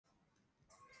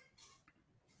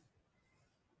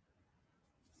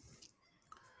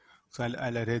So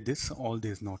I'll erase this. All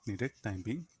these not needed. Time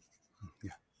being.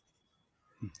 Yeah.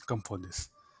 Come for this.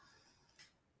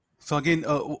 So again,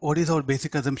 what is our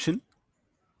basic assumption?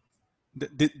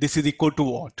 This is equal to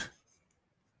what?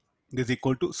 This is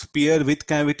equal to sphere with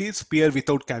cavity, sphere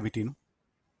without cavity. No?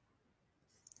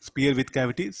 Sphere with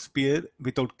cavity, sphere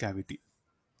without cavity.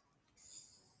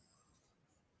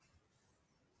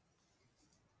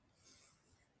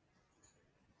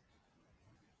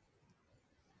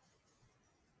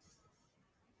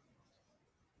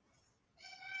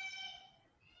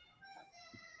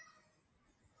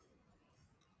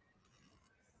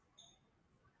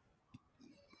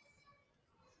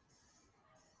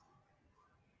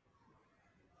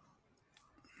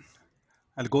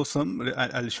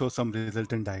 I'll show some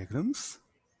resultant diagrams.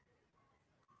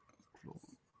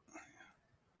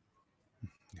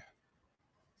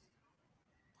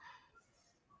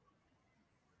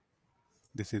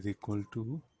 This is equal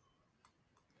to.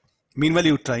 Meanwhile,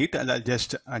 you try it. I'll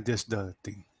just adjust the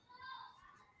thing.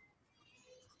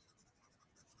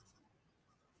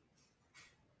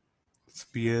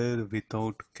 Sphere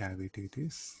without cavity. It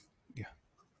is, yeah,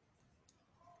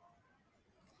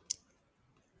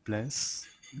 plus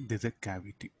there's a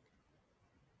cavity.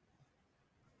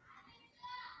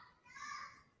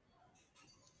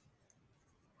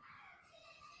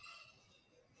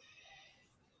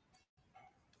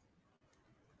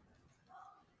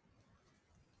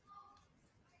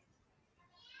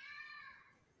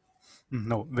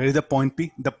 No, where is the point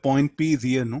P? The point P is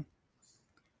here, no?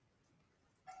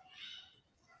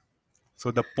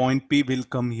 So the point P will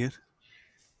come here,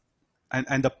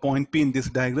 and the point P in this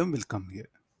diagram will come here.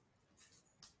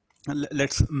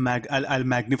 I'll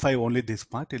magnify only this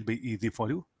part. It'll be easy for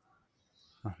you.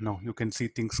 Now you can see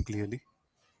things clearly.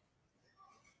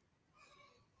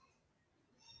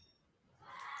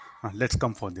 Let's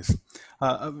come for this.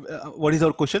 What is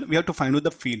our question? We have to find out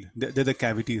the field. There's a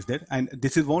cavity is there, and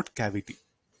this is what cavity.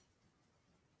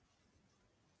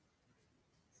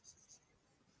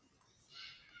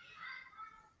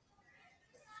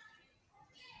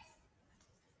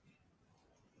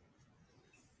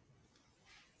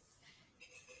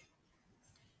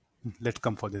 Let's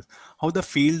come for this. How the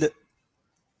field,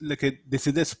 like this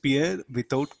is a sphere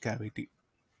without cavity.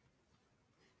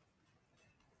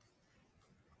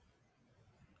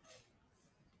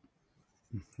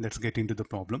 Let's get into the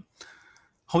problem.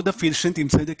 How the field strength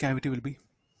inside the cavity will be?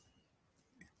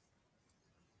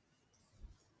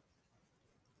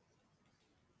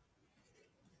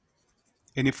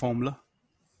 Any formula?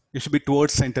 It should be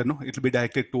towards center, no? It will be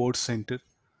directed towards center.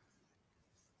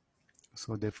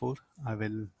 So therefore, I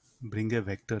will bring a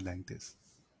vector like this.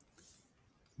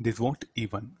 This what?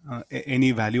 E1.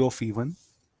 Any value of E1.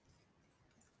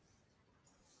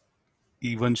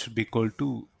 E1 should be equal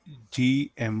to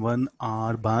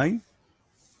Gm1R by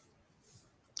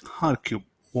R cube.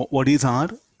 What is R?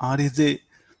 R is a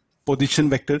position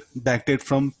vector directed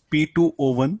from P to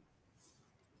O1.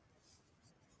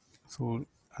 So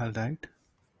I'll write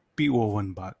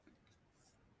PO1 bar.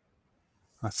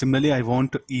 Similarly, I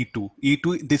want E2.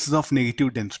 E2, this is of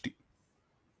negative density.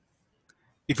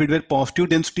 If it were positive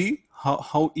density,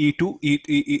 how E2,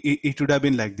 it would have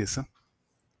been like this. Huh?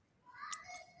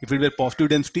 If it were positive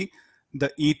density, the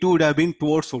E2 would have been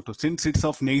towards O2. Since it's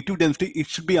of negative density, it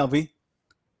should be away.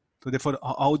 So therefore,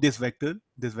 how this vector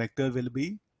will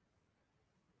be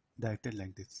directed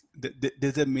like this.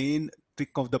 There's a main trick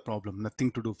of the problem,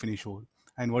 nothing to do, finish over.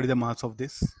 And what is the mass of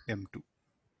this? M2.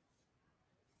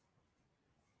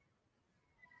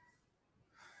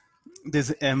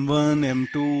 There's M1,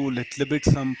 M2, little bit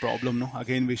some problem. No,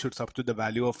 again we should substitute the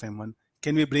value of M1.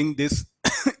 Can we bring this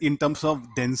in terms of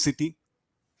density?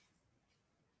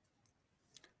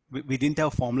 We didn't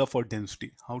have formula for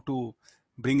density. How to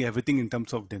bring everything in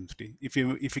terms of density? If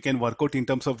you can work out in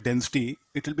terms of density,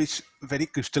 it will be very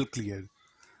crystal clear.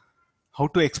 How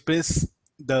to express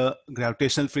the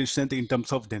gravitational field strength in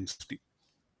terms of density?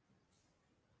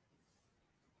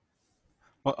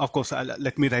 Of course,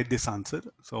 let me write this answer.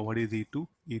 So what is E2?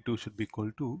 E2 should be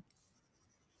equal to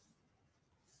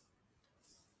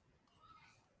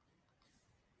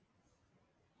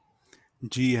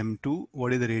Gm2.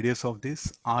 What is the radius of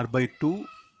this? R by 2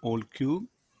 whole cube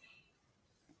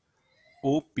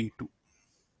OP2.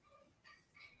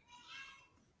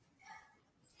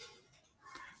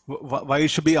 Why it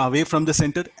should be away from the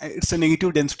center? It's a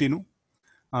negative density, no?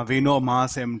 We know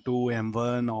mass M2,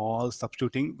 M1, all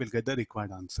substituting will get the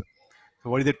required answer. So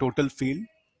what is the total field?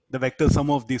 The vector sum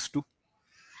of these two.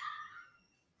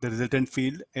 The resultant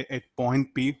field at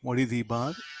point P, what is E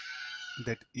bar?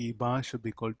 That E bar should be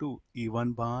equal to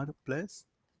E1 bar plus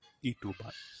E2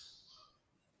 bar.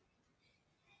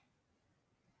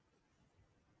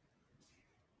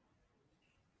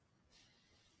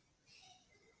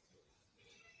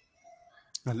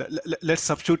 Let's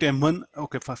substitute M1.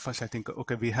 Okay, first I think,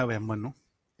 okay, we have M1, no?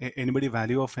 Anybody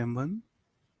value of M1?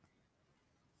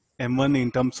 M1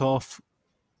 in terms of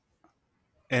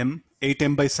M,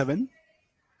 8M by 7?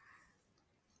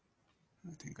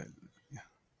 I think yeah.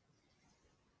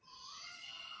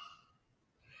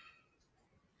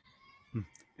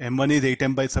 M1 is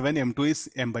 8M by 7, M2 is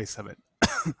M by 7.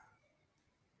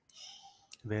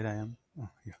 Where I am? Oh,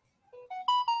 yeah.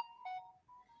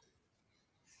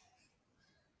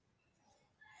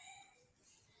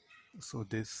 So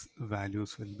this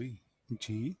values will be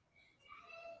G.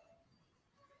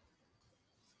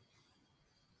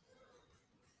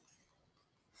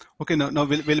 Okay, now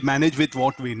we'll manage with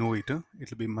what we know it.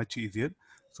 It'll be much easier.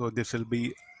 So this will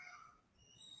be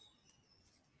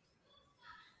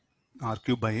R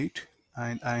cube by 8.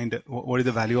 And what is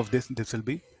the value of this? This will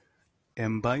be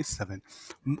M by 7.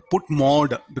 Put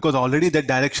mod, because already that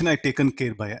direction I taken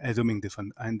care by assuming this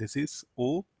one. And this is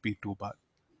OP2 bar.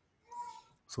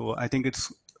 So I think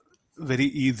it's very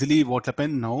easily what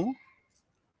happened now.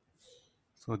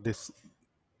 So this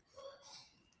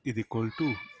is equal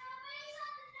to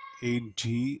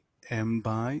 8gm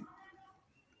by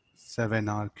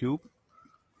 7r cube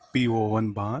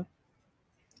PO1 bar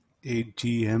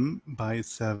 8gm by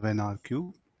 7r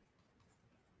cube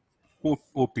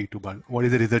OP2 bar. What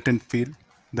is the resultant field?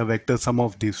 The vector sum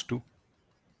of these two.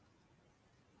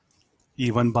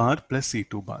 E1 bar plus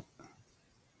E2 bar.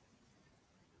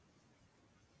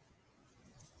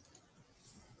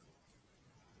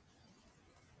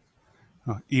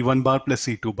 E1 bar plus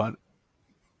E2 bar.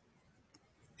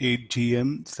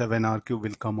 8gm 7r cube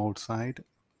will come outside.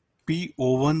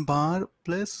 PO1 bar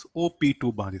plus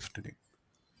OP2 bar is today.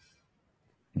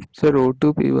 Sir,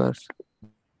 O2 P bars.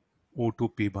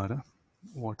 O2 P bar.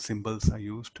 What symbols I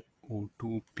used?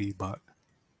 O2 P bar.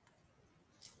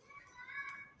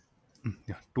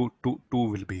 Yeah, 2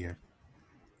 will be here.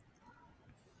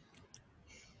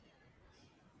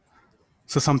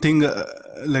 So something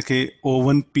like a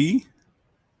O1P.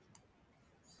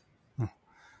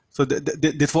 So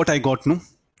this is what I got, no?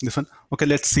 This one. Okay,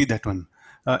 let's see that one.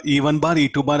 E1 bar,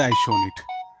 E2 bar, I shown it.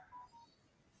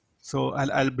 So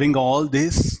I'll bring all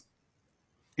this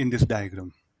in this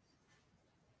diagram.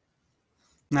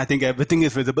 I think everything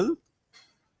is visible.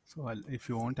 So if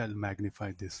you want, I'll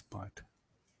magnify this part.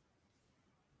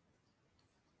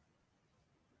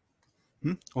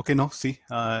 Okay, now see,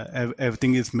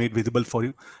 everything is made visible for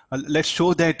you. Let's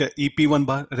show that EP1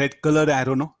 bar, red color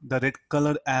arrow, no? The red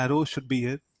color arrow should be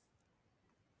here.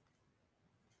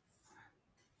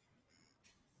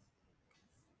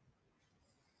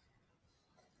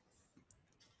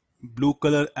 Blue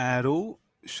color arrow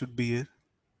should be here.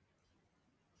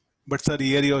 But sir,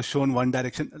 here you have shown one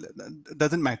direction.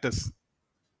 Doesn't matter.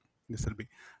 This will be.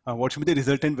 What should be the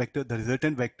resultant vector? The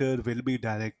resultant vector will be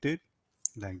directed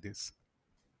like this.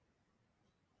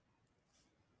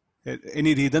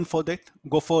 Any reason for that?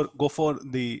 Go for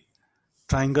the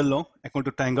triangle law.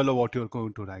 According to triangle law, what you are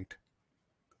going to write?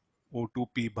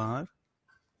 O2P bar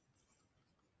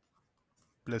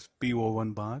plus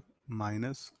PO1 bar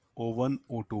minus O1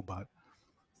 O2 bar.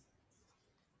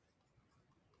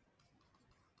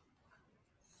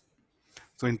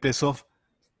 So in place of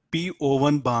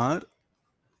PO1 bar,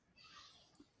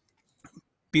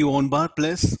 PO1 bar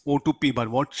plus O2P bar,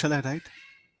 what shall I write?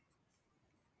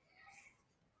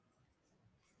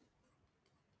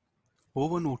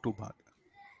 O1 O2 bar.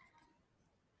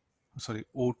 Sorry,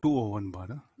 O2 O1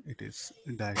 bar. It is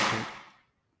directed.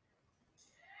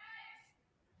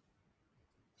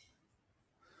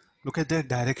 Look at that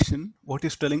direction. What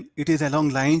is telling? It is along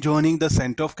line joining the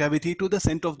center of cavity to the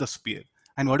center of the sphere.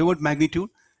 And what about magnitude?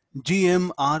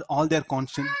 GM are all their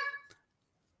constant.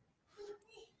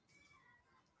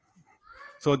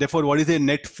 So therefore, what is the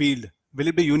net field? Will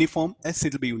it be uniform? Yes,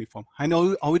 it will be uniform. And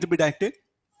how it will be directed?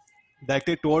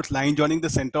 Directed towards line joining the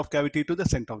center of cavity to the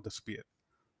center of the sphere.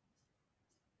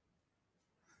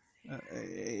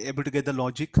 Able to get the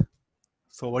logic?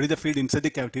 So what is the field inside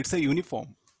the cavity? It's a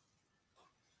uniform.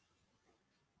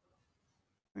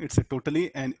 It's a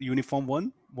totally and uniform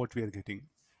one, what we are getting.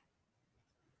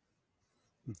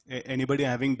 Anybody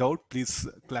having doubt, please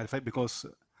clarify, because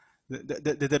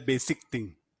the basic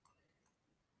thing.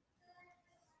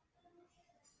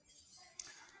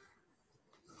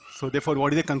 So therefore,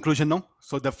 what is the conclusion now?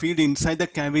 So the field inside the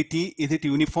cavity, is it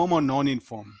uniform or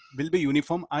non-uniform? Will be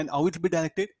uniform, and how it will be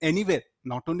directed? Anywhere,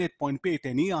 not only at point P, at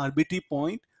any arbitrary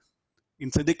point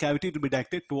inside the cavity, it will be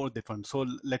directed toward that one. So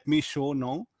let me show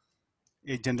now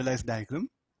a generalized diagram.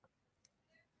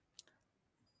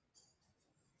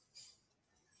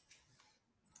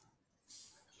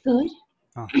 Sir,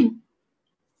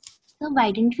 So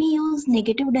why didn't we use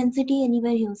negative density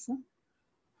anywhere here, sir?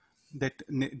 That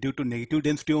due to negative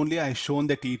density only, I shown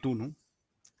that E2. No,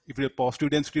 if it were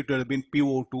positive density, it would have been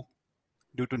PO2.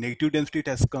 Due to negative density, it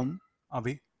has come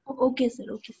away. Okay, sir.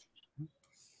 Okay, sir.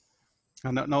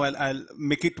 And now I'll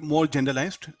make it more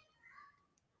generalized.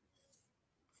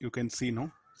 You can see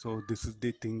now. So this is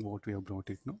the thing what we have brought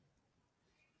it. No.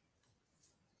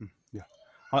 Yeah.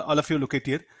 All of you look at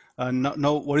here.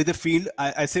 Now, what is the field?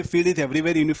 I say field is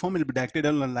everywhere uniform. It will be directed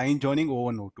on a line joining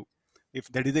O1, O2. If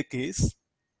that is the case,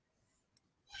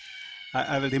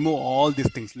 I will remove all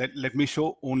these things. Let me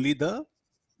show only the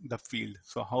field.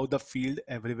 So how the field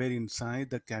everywhere inside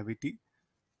the cavity.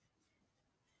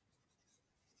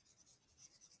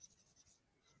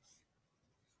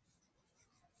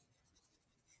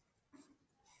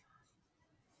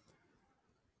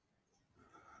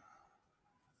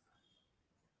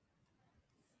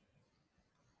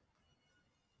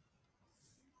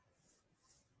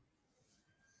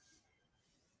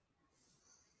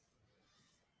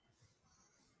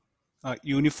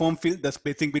 Uniform field, the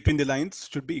spacing between the lines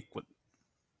should be equal.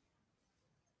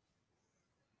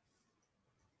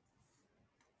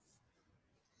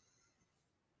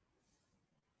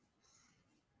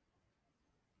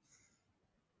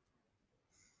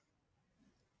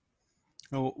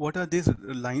 Now, what are these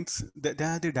lines? They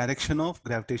are the direction of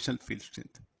gravitational field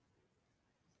strength.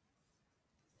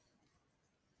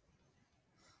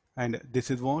 And this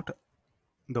is what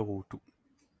the O2.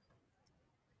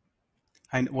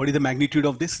 And what is the magnitude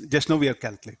of this? Just now we have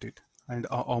calculated. And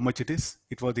how much it is?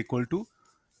 It was equal to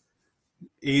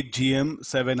 8 gm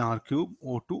 7 r cube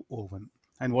O2 O1.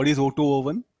 And what is O2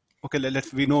 O1? Okay,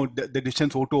 we know the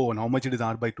distance O2 O1, how much it is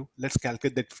r by 2. Let's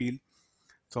calculate that field.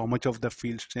 So how much of the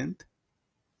field strength?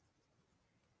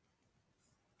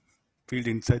 Field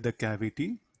inside the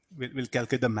cavity. We'll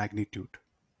calculate the magnitude.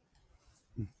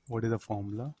 What is the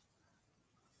formula?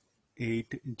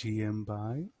 8 gm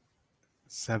by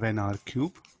 7 r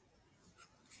cube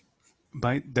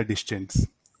by the distance.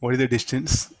 What is the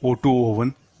distance? O2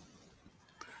 O1.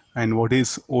 And what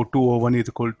is O2 O1 is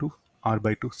equal to r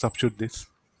by 2. Substitute this.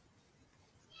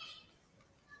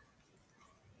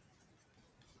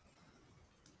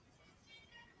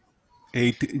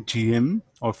 8 gm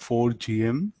or 4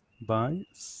 gm by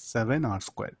 7 r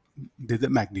square. This is the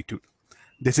magnitude.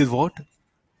 This is what?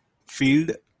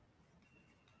 Field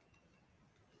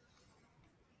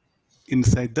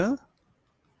inside the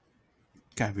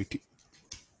cavity.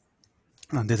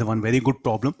 And there's one very good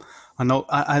problem. And now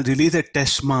I'll release a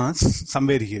test mass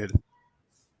somewhere here.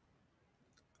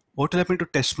 What will happen to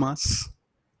test mass?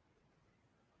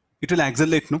 It will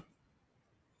accelerate, no?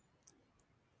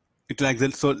 It will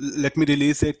accelerate. So let me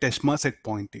release a test mass at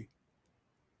point A.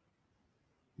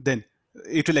 Then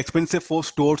it will experience a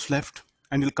force towards left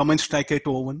and will come and strike at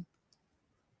O1.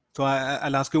 So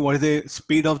I'll ask you, what is the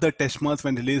speed of the test mass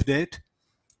when released at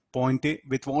point A?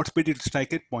 With what speed it will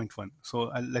strike at point 1? So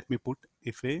let me put,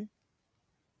 if a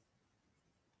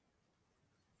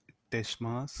test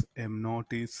mass m0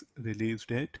 is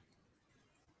released at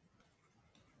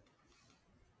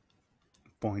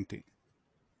point A,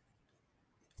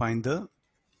 find the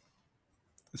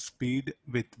speed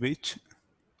with which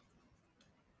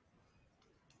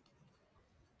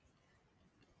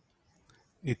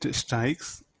it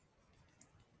strikes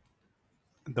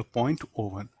the point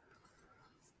O1.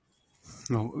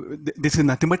 Now, this is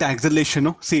nothing but acceleration.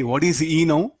 No? See, what is E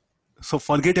now? So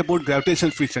forget about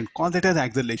gravitational friction. Call that as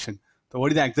acceleration. So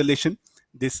what is the acceleration?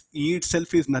 This E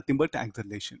itself is nothing but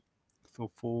acceleration.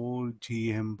 So 4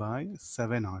 gm by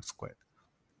 7 r square.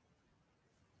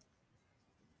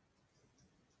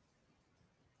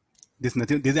 This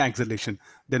is acceleration.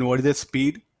 Then what is the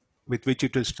speed with which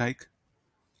it will strike?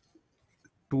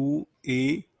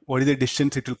 2a. What is the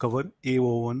distance it will cover?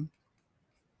 AO1.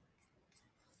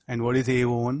 And what is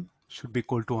AO1? Should be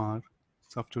equal to r.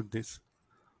 Substitute this.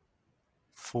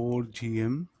 4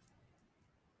 gm.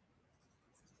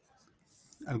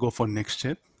 I'll go for next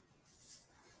step.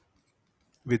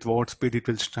 With what speed it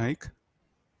will strike?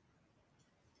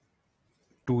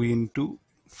 2 into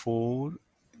 4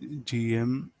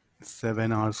 gm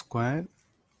 7 r square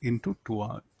into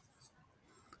 2r.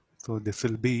 So this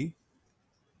will be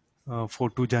 4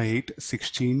 2 ja 8,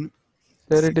 16.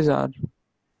 Sir, it is R.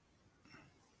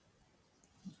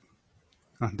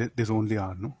 There's only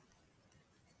r, no?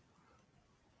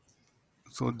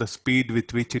 So the speed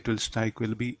with which it will strike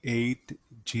will be 8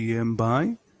 gm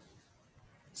by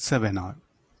 7r.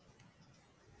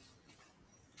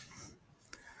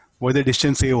 What is the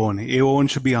distance AO1? AO1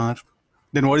 should be r.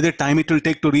 Then what is the time it will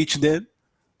take to reach there?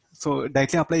 So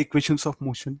directly apply equations of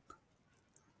motion.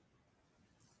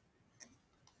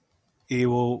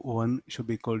 AO1 should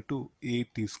be equal to A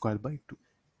T square by 2.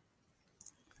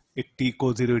 If T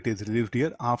equals 0, it is relieved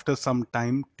here. After some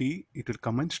time T, it will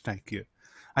come and strike here.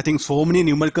 I think so many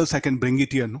numericals I can bring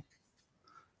it here. No,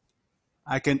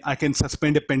 I can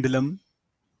suspend a pendulum.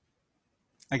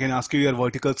 I can ask you your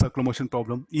vertical circular motion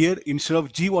problem. Here, instead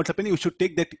of G, what happened? You should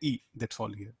take that E. That's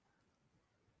all here.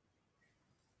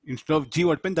 Instead of G,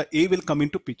 what happened? The A will come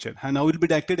into picture. And now it will be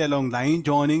directed along line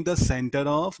joining the center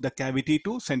of the cavity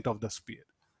to center of the sphere.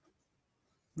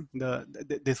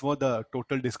 This was the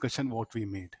total discussion what we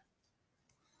made.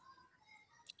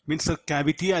 Means the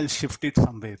cavity, I'll shift it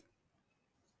somewhere.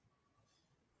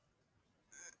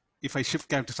 If I shift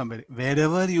cavity somewhere,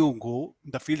 wherever you go,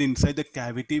 the field inside the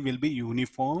cavity will be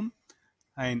uniform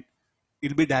and it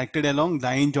will be directed along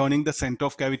line joining the center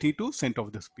of cavity to center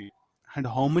of the sphere. And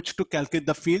how much to calculate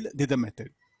the field? This is the method.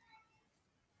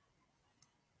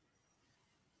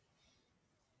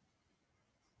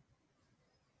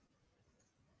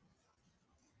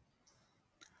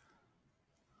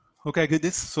 Okay, I get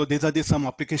this. So these are some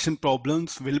application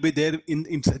problems will be there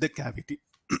inside the cavity.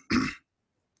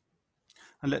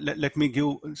 And let me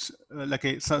give like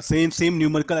a same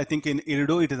numerical. I think in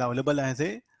Irido it is available as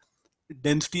a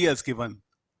density as given.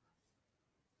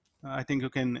 I think you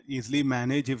can easily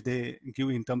manage if they give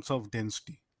in terms of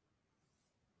density.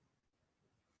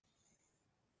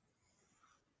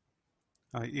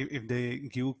 If they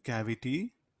give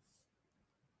cavity,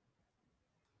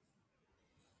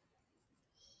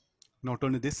 not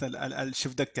only this, I'll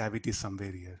shift the cavity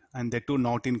somewhere here, and they two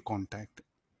not in contact.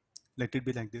 Let it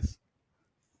be like this.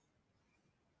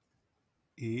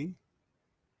 A